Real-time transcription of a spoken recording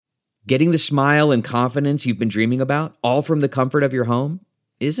Getting the smile and confidence you've been dreaming about, all from the comfort of your home,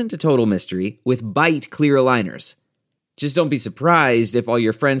 isn't a total mystery with Byte clear aligners. Just don't be surprised if all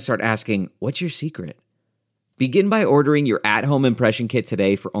your friends start asking, "What's your secret?" Begin by ordering your at-home impression kit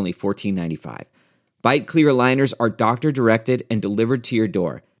today for only $14.95. Byte clear aligners are doctor-directed and delivered to your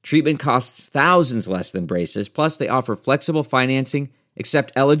door. Treatment costs thousands less than braces, plus they offer flexible financing,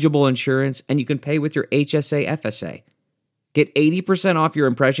 accept eligible insurance, and you can pay with your HSA FSA. Get 80% off your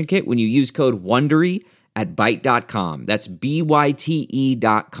impression kit when you use code WONDERY at Byte.com. That's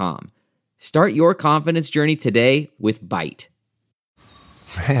BYTE.com. Start your confidence journey today with Byte.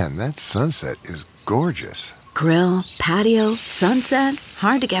 Man, that sunset is gorgeous. Grill, patio, sunset.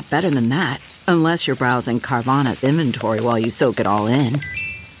 Hard to get better than that. Unless you're browsing Carvana's inventory while you soak it all in.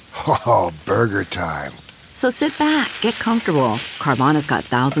 Oh, burger time. So sit back, get comfortable. Carvana's got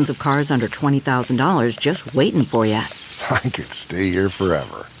thousands of cars under $20,000 just waiting for you. I could stay here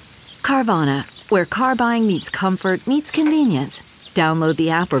forever. Carvana, where car buying meets comfort meets convenience. Download the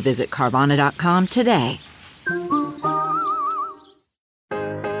app or visit Carvana.com today.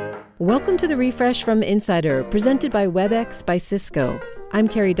 Welcome to the Refresh from Insider, presented by WebEx by Cisco. I'm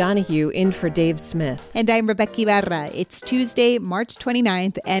Carrie Donahue, in for Dave Smith. And I'm Rebecca Ibarra. It's Tuesday, March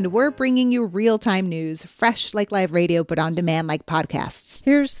 29th, and we're bringing you real-time news, fresh like live radio, but on demand like podcasts.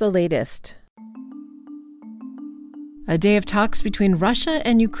 Here's the latest. A day of talks between Russia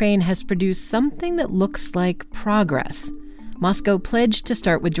and Ukraine has produced something that looks like progress. Moscow pledged to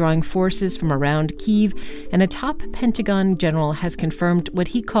start withdrawing forces from around Kyiv, and a top Pentagon general has confirmed what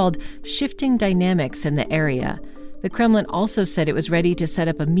he called shifting dynamics in the area. The Kremlin also said it was ready to set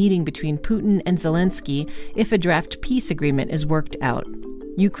up a meeting between Putin and Zelensky if a draft peace agreement is worked out.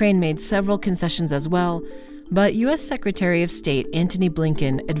 Ukraine made several concessions as well, but U.S. Secretary of State Antony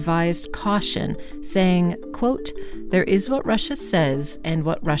Blinken advised caution, saying, quote, "There is what Russia says and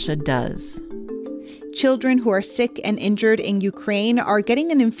what Russia does." Children who are sick and injured in Ukraine are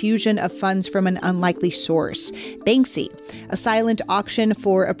getting an infusion of funds from an unlikely source. Banksy, a silent auction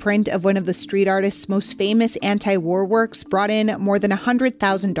for a print of one of the street artist's most famous anti-war works, brought in more than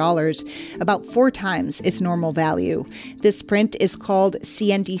 $100,000, about 4 times its normal value. This print is called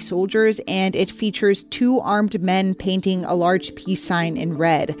CND Soldiers, and it features 2 armed men painting a large peace sign in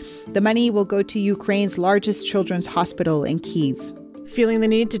red. The money will go to Ukraine's largest children's hospital in Kyiv. Feeling the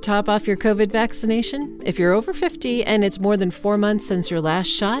need to top off your COVID vaccination? If you're over 50 and it's more than 4 months since your last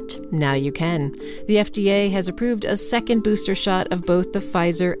shot, now you can. The FDA has approved a second booster shot of both the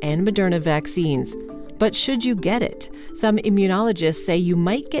Pfizer and Moderna vaccines. But should you get it? Some immunologists say you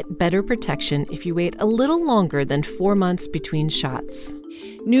might get better protection if you wait a little longer than 4 months between shots.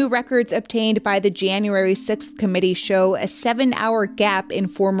 New records obtained by the January 6th committee show a 7-hour gap in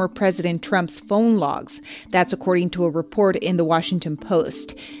former President Trump's phone logs. That's according to a report in the Washington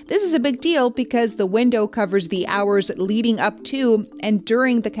Post. This is a big deal because the window covers the hours leading up to and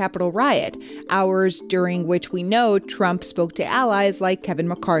during the Capitol riot, hours during which we know Trump spoke to allies like Kevin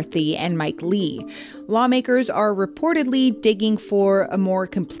McCarthy and Mike Lee. Lawmakers are reportedly digging for a more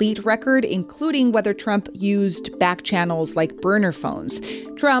complete record, including whether Trump used back channels like burner phones.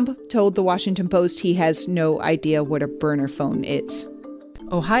 Trump told the Washington Post he has no idea what a burner phone is.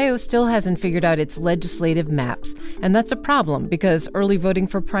 Ohio still hasn't figured out its legislative maps, and that's a problem because early voting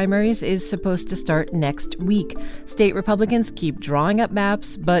for primaries is supposed to start next week. State Republicans keep drawing up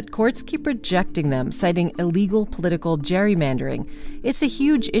maps, but courts keep rejecting them, citing illegal political gerrymandering. It's a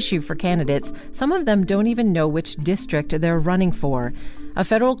huge issue for candidates. Some of them don't even know which district they're running for. A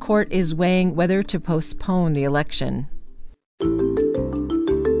federal court is weighing whether to postpone the election.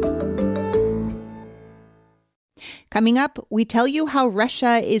 Coming up, we tell you how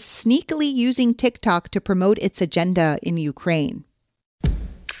Russia is sneakily using TikTok to promote its agenda in Ukraine.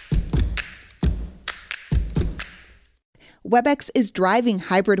 WebEx is driving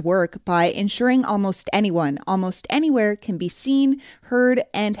hybrid work by ensuring almost anyone, almost anywhere can be seen, heard,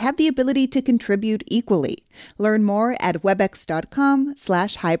 and have the ability to contribute equally. Learn more at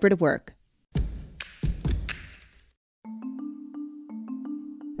webex.com/hybridwork.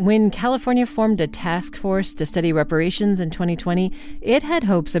 When California formed a task force to study reparations in 2020, it had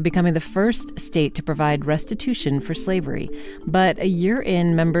hopes of becoming the first state to provide restitution for slavery. But a year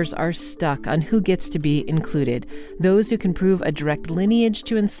in, members are stuck on who gets to be included, those who can prove a direct lineage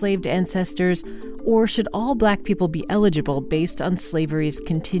to enslaved ancestors, or should all Black people be eligible based on slavery's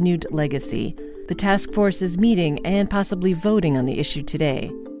continued legacy? The task force is meeting and possibly voting on the issue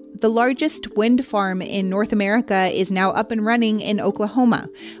today. The largest wind farm in North America is now up and running in Oklahoma.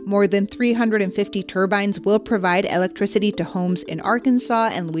 More than 350 turbines will provide electricity to homes in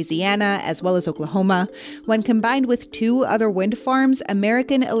Arkansas and Louisiana, as well as Oklahoma. When combined with 2 other wind farms,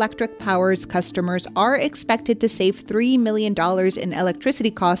 American Electric Power's customers are expected to save $3 million in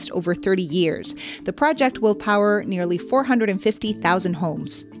electricity costs over 30 years. The project will power nearly 450,000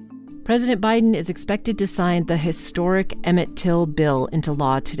 homes. President Biden is expected to sign the historic Emmett Till bill into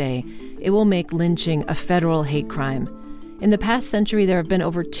law today. It will make lynching a federal hate crime. In the past century, there have been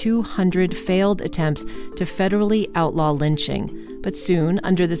over 200 failed attempts to federally outlaw lynching. But soon,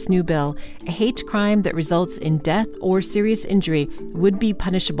 under this new bill, a hate crime that results in death or serious injury would be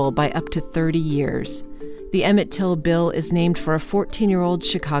punishable by up to 30 years. The Emmett Till bill is named for a 14-year-old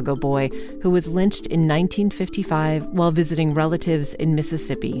Chicago boy who was lynched in 1955 while visiting relatives in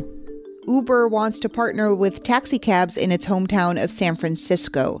Mississippi. Uber wants to partner with taxicabs in its hometown of San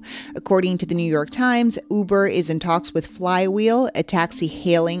Francisco. According to the New York Times, Uber is in talks with Flywheel, a taxi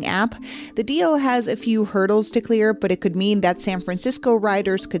hailing app. The deal has a few hurdles to clear, but it could mean that San Francisco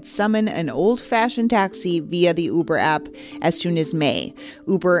riders could summon an old-fashioned taxi via the Uber app as soon as May.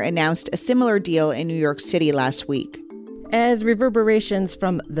 Uber announced a similar deal in New York City last week. As reverberations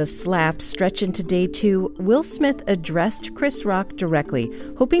from the slap stretch into day 2, Will Smith addressed Chris Rock directly,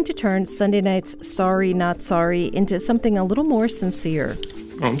 hoping to turn Sunday night's Sorry Not Sorry into something a little more sincere.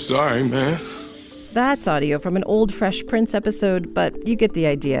 I'm sorry, man. That's audio from an old Fresh Prince episode, but you get the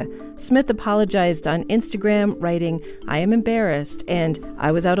idea. Smith apologized on Instagram, writing, "I am embarrassed, and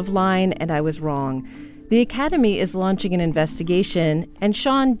I was out of line, and I was wrong." The Academy is launching an investigation, and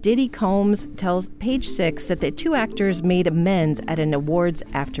Sean Diddy Combs tells Page Six that the 2 actors made amends at an awards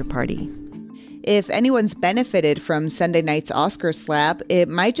after-party. If anyone's benefited from Sunday night's Oscar slap, it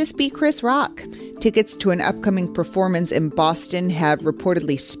might just be Chris Rock. Tickets to an upcoming performance in Boston have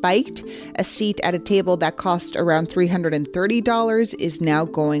reportedly spiked. A seat at a table that cost around $330 is now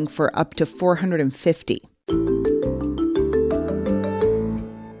going for up to $450.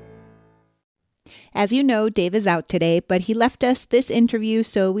 As you know, Dave is out today, but he left us this interview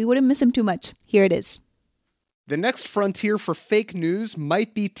so we wouldn't miss him too much. Here it is. The next frontier for fake news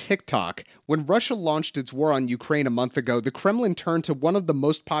might be TikTok. When Russia launched its war on Ukraine a month ago, the Kremlin turned to one of the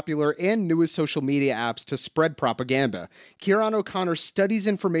most popular and newest social media apps to spread propaganda. Kieran O'Connor studies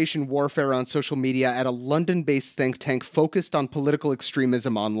information warfare on social media at a London-based think tank focused on political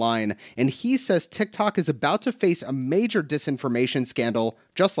extremism online, and he says TikTok is about to face a major disinformation scandal,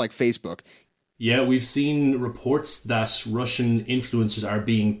 just like Facebook. Yeah, we've seen reports that Russian influencers are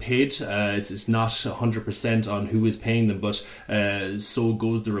being paid. It's not 100% on who is paying them, but so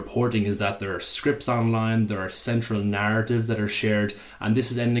goes the reporting, is that there are scripts online, there are central narratives that are shared, and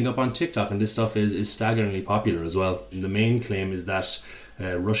this is ending up on TikTok, and this stuff is staggeringly popular as well. And the main claim is that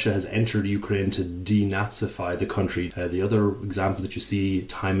Russia has entered Ukraine to denazify the country. The other example that you see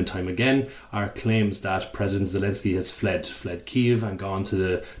time and time again are claims that President Zelensky has fled Kyiv and gone to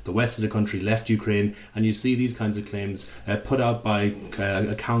the west of the country, left Ukraine, and you see these kinds of claims put out by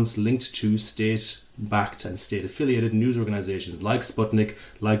accounts linked to state-backed and state-affiliated news organizations like Sputnik,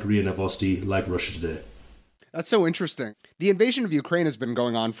 like RIA Novosti, like Russia Today. That's so interesting. The invasion of Ukraine has been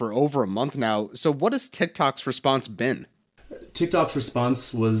going on for over a month now, so what has TikTok's response been? TikTok's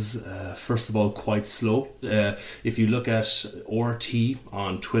response was, first of all, quite slow. If you look at RT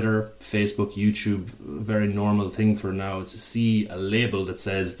on Twitter, Facebook, YouTube, very normal thing for now to see a label that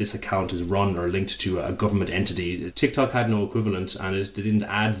says this account is run or linked to a government entity. TikTok had no equivalent, and they didn't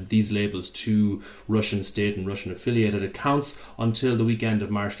add these labels to Russian state and Russian affiliated accounts until the weekend of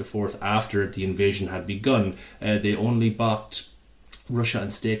March the 4th, after the invasion had begun. They only blocked Russia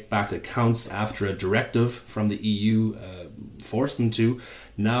and state-backed accounts after a directive from the EU forced them to.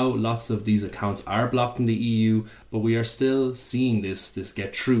 Now lots of these accounts are blocked in the EU, but we are still seeing this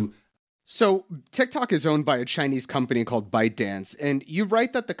get through. So TikTok is owned by a Chinese company called ByteDance, and you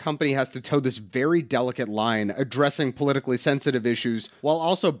write that the company has to toe this very delicate line, addressing politically sensitive issues while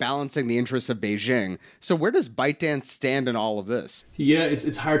also balancing the interests of Beijing. So where does ByteDance stand in all of this? Yeah,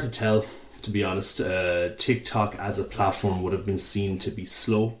 it's hard to tell. To be honest, TikTok as a platform would have been seen to be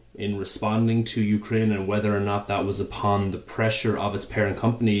slow in responding to Ukraine, and whether or not that was upon the pressure of its parent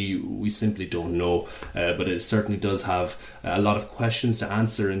company, we simply don't know. But it certainly does have a lot of questions to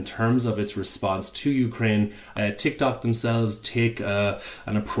answer in terms of its response to Ukraine. TikTok themselves take an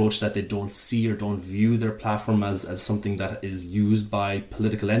approach that they don't see or don't view their platform as something that is used by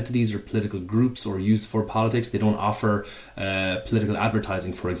political entities or political groups or used for politics. They don't offer political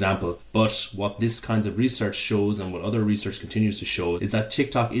advertising, for example. But what this kinds of research shows, and what other research continues to show, is that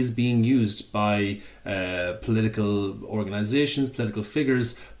TikTok is being used by political organizations, political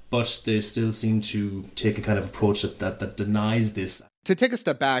figures, but they still seem to take a kind of approach that denies this. To take a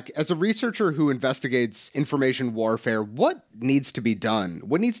step back, as a researcher who investigates information warfare, what needs to be done?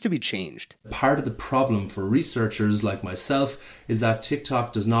 What needs to be changed? Part of the problem for researchers like myself is that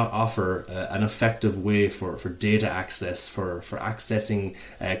TikTok does not offer an effective way for data access, for accessing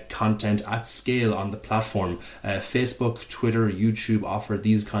content at scale on the platform. Facebook, Twitter, YouTube offer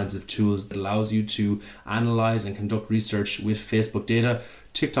these kinds of tools that allows you to analyze and conduct research with Facebook data.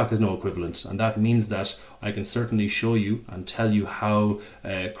 TikTok has no equivalent, and that means that I can certainly show you and tell you how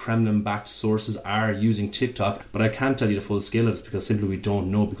Kremlin-backed sources are using TikTok, but I can't tell you the full scale of this because simply we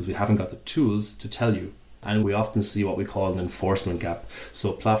don't know, because we haven't got the tools to tell you. And we often see what we call an enforcement gap.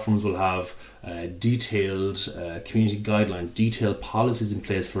 So platforms will have detailed community guidelines, detailed policies in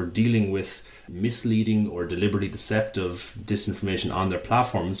place for dealing with misleading or deliberately deceptive disinformation on their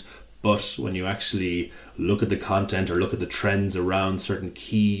platforms. But when you actually look at the content or look at the trends around certain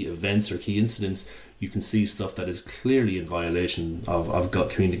key events or key incidents, you can see stuff that is clearly in violation of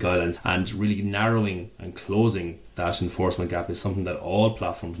community guidelines. And really narrowing and closing that enforcement gap is something that all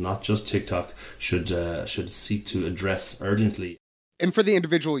platforms, not just TikTok, should seek to address urgently. And for the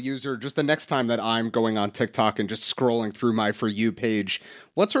individual user, just the next time that I'm going on TikTok and just scrolling through my For You page,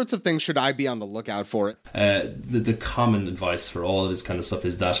 what sorts of things should I be on the lookout for? The common advice for all of this kind of stuff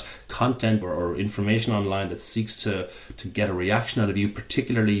is that content or information online that seeks to get a reaction out of you,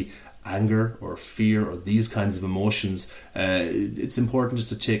 particularly anger or fear or these kinds of emotions, it's important just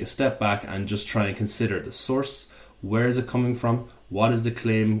to take a step back and just try and consider the source. Where is it coming from? What is the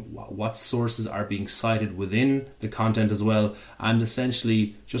claim? What sources are being cited within the content as well? And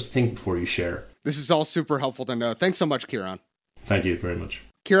essentially, just think before you share. This is all super helpful to know. Thanks so much, Kieran. Thank you very much.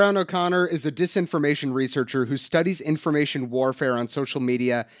 Kieran O'Connor is a disinformation researcher who studies information warfare on social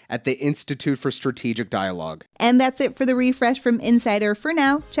media at the Institute for Strategic Dialogue. And that's it for the refresh from Insider for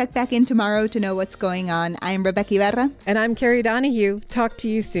now. Check back in tomorrow to know what's going on. I'm Rebecca Ibarra. And I'm Carrie Donahue. Talk to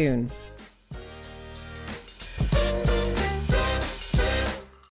you soon.